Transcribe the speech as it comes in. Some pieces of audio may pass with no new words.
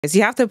is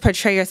you have to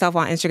portray yourself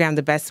on Instagram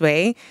the best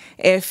way,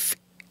 if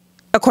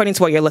according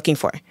to what you're looking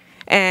for.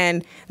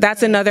 And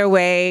that's another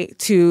way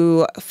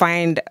to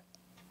find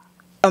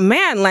a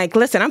man. Like,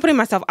 listen, I'm putting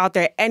myself out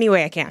there any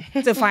way I can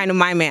to find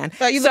my man.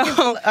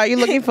 So are you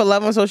looking for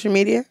love on social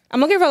media? I'm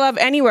looking for love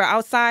anywhere,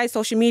 outside,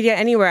 social media,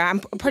 anywhere. I'm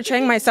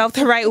portraying myself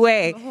the right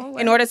way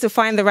in order to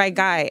find the right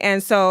guy.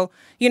 And so,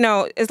 you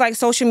know, it's like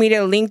social media,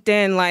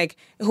 LinkedIn, like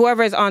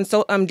whoever is on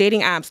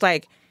dating apps,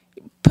 like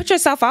put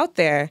yourself out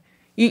there.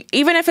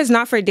 Even if it's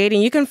not for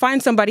dating, you can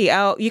find somebody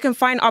else. You can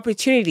find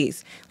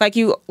opportunities.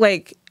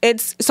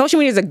 It's social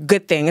media is a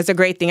good thing. It's a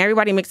great thing.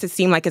 Everybody makes it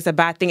seem like it's a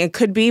bad thing. It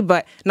could be,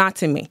 but not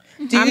to me.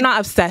 I'm not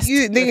obsessed. Do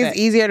you think it's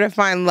easier to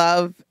find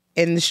love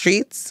in the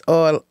streets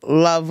or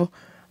love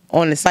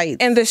on the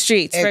site? In the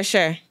streets, for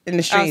sure. In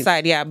the streets.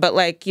 Outside, yeah. But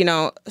like, you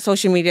know,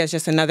 social media is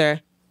just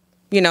another,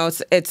 you know,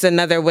 it's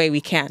another way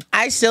we can.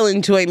 I still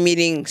enjoy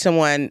meeting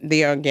someone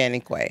the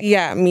organic way.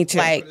 Yeah, me too.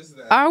 Like,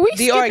 are we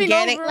the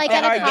organic, over? Like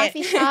at a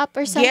coffee shop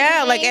or something?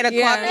 Yeah, like at a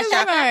coffee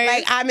shop. Nice.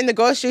 Like I'm in the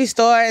grocery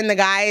store and the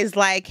guy is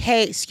like,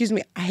 "Hey, excuse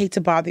me, I hate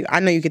to bother you. I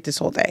know you get this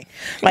whole day.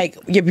 Like,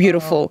 you're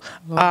beautiful.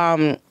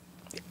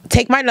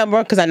 Take my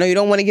number because I know you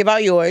don't want to give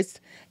out yours.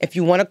 If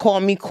you want to call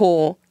me,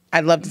 cool.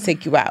 I'd love to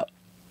take you out."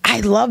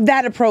 I love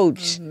that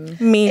approach.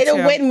 Me too.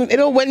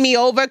 It'll win me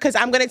over because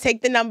I'm gonna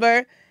take the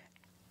number.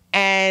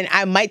 And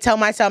I might tell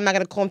myself I'm not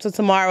going to call him till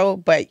tomorrow,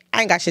 but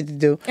I ain't got shit to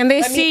do. And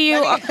they see you.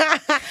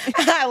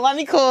 Let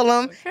me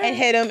call him and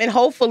hit him. And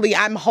hopefully,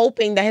 I'm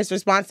hoping that his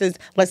response is,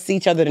 let's see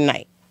each other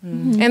tonight.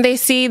 Mm-hmm. And they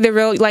see the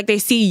real, like they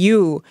see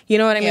you. You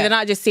know what I mean? Yeah. They're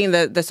not just seeing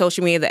the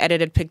social media, the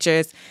edited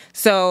pictures.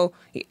 So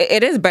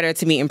it is better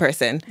to meet in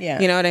person.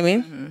 Yeah. You know what I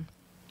mean?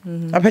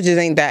 Mm-hmm. My pictures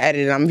ain't that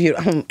edited. I'm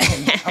beautiful.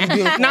 I'm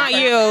beautiful. Not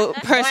you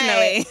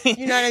personally. But,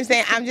 you know what I'm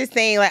saying? I'm just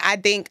saying, like, I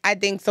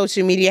think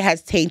social media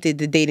has tainted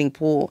the dating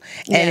pool,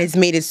 and it's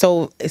made it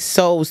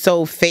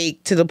so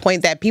fake to the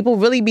point that people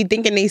really be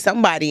thinking they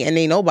somebody and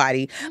they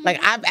nobody.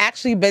 Like, I've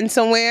actually been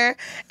somewhere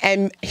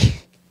and.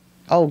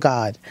 Oh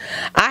God,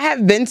 I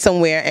have been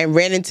somewhere and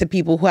ran into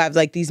people who have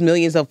like these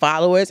millions of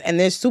followers and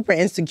they're super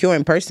insecure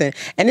in person.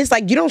 And it's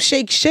like, you don't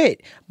shake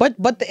shit, but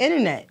the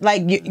internet,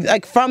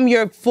 like from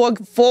your four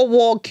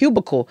wall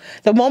cubicle,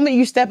 the moment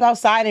you step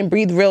outside and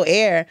breathe real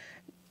air,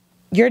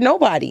 you're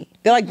nobody.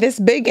 They're like this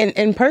big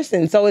in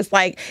person. So it's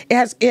like, it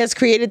has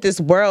created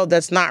this world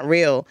that's not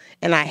real.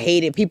 And I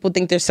hate it. People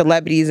think they're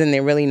celebrities and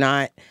they're really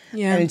not.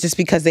 Yeah. And it's just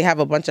because they have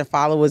a bunch of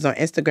followers on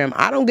Instagram.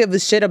 I don't give a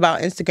shit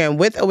about Instagram.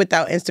 With or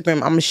without Instagram,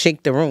 I'm gonna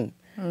shake the room.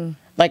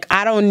 Like,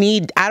 I don't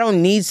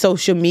need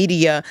social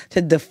media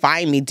to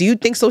define me. Do you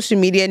think social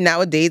media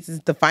nowadays is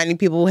defining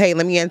people? Hey,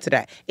 let me answer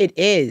that. It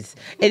is.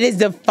 It is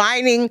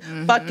defining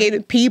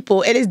fucking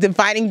people. It is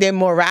defining their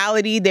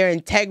morality, their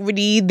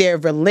integrity, their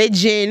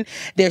religion,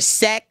 their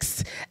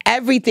sex,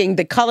 everything.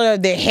 The color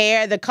of their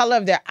hair, the color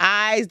of their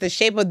eyes, the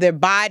shape of their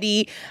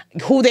body,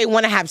 who they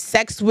want to have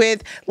sex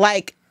with.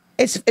 Like,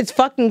 it's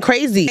fucking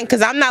crazy.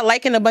 Because I'm not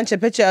liking a bunch of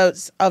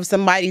pictures of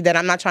somebody that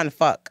I'm not trying to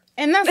fuck.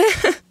 And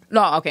that's...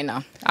 No, okay,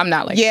 no. I'm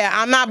not like Yeah,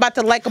 I'm not about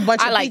to like a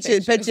bunch of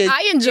pictures.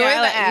 I enjoy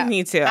that.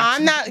 Me too.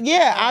 I'm not,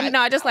 no,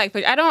 I just like,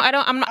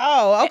 I'm not.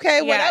 Oh,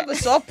 okay, whatever.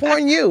 Soft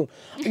porn you.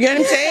 You know what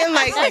I'm saying?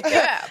 Like,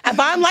 if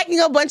I'm liking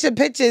a bunch of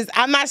pictures,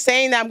 I'm not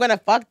saying that I'm going to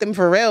fuck them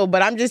for real,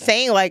 but I'm just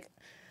saying, like,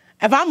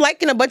 if I'm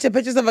liking a bunch of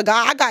pictures of a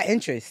guy, I got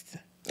interest.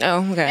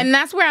 Oh, okay. And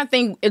that's where I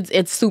think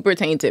it's super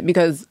tainted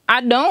because I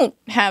don't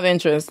have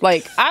interest.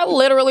 Like, I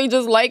literally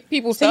just like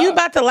people's stuff. So you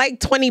about to like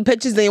 20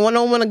 pictures and you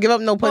don't want to give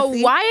up no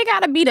pussy? But why it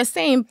gotta be the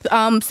same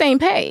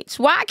page?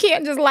 Why I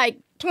can't just like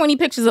 20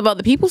 pictures of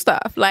other people's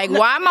stuff? Like,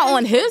 why am I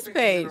on his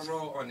page?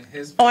 On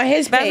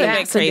his page.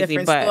 That's a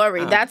different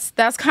story.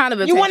 That's kind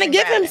of you want to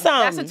give him some?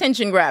 That's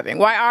attention grabbing.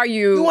 Why are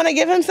you? You want to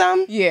give him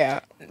some?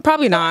 Yeah,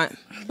 probably not.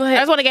 But I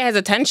just want to get his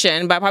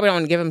attention, but I probably don't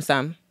want to give him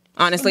some.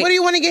 Honestly. What do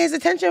you want to get his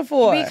attention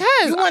for?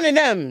 Because you one of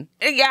them.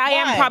 Yeah, I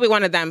am probably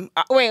one of them.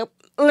 Wait,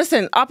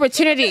 listen,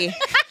 opportunity.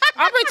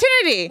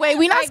 Opportunity. Wait,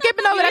 we not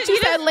skipping over that you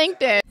said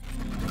LinkedIn.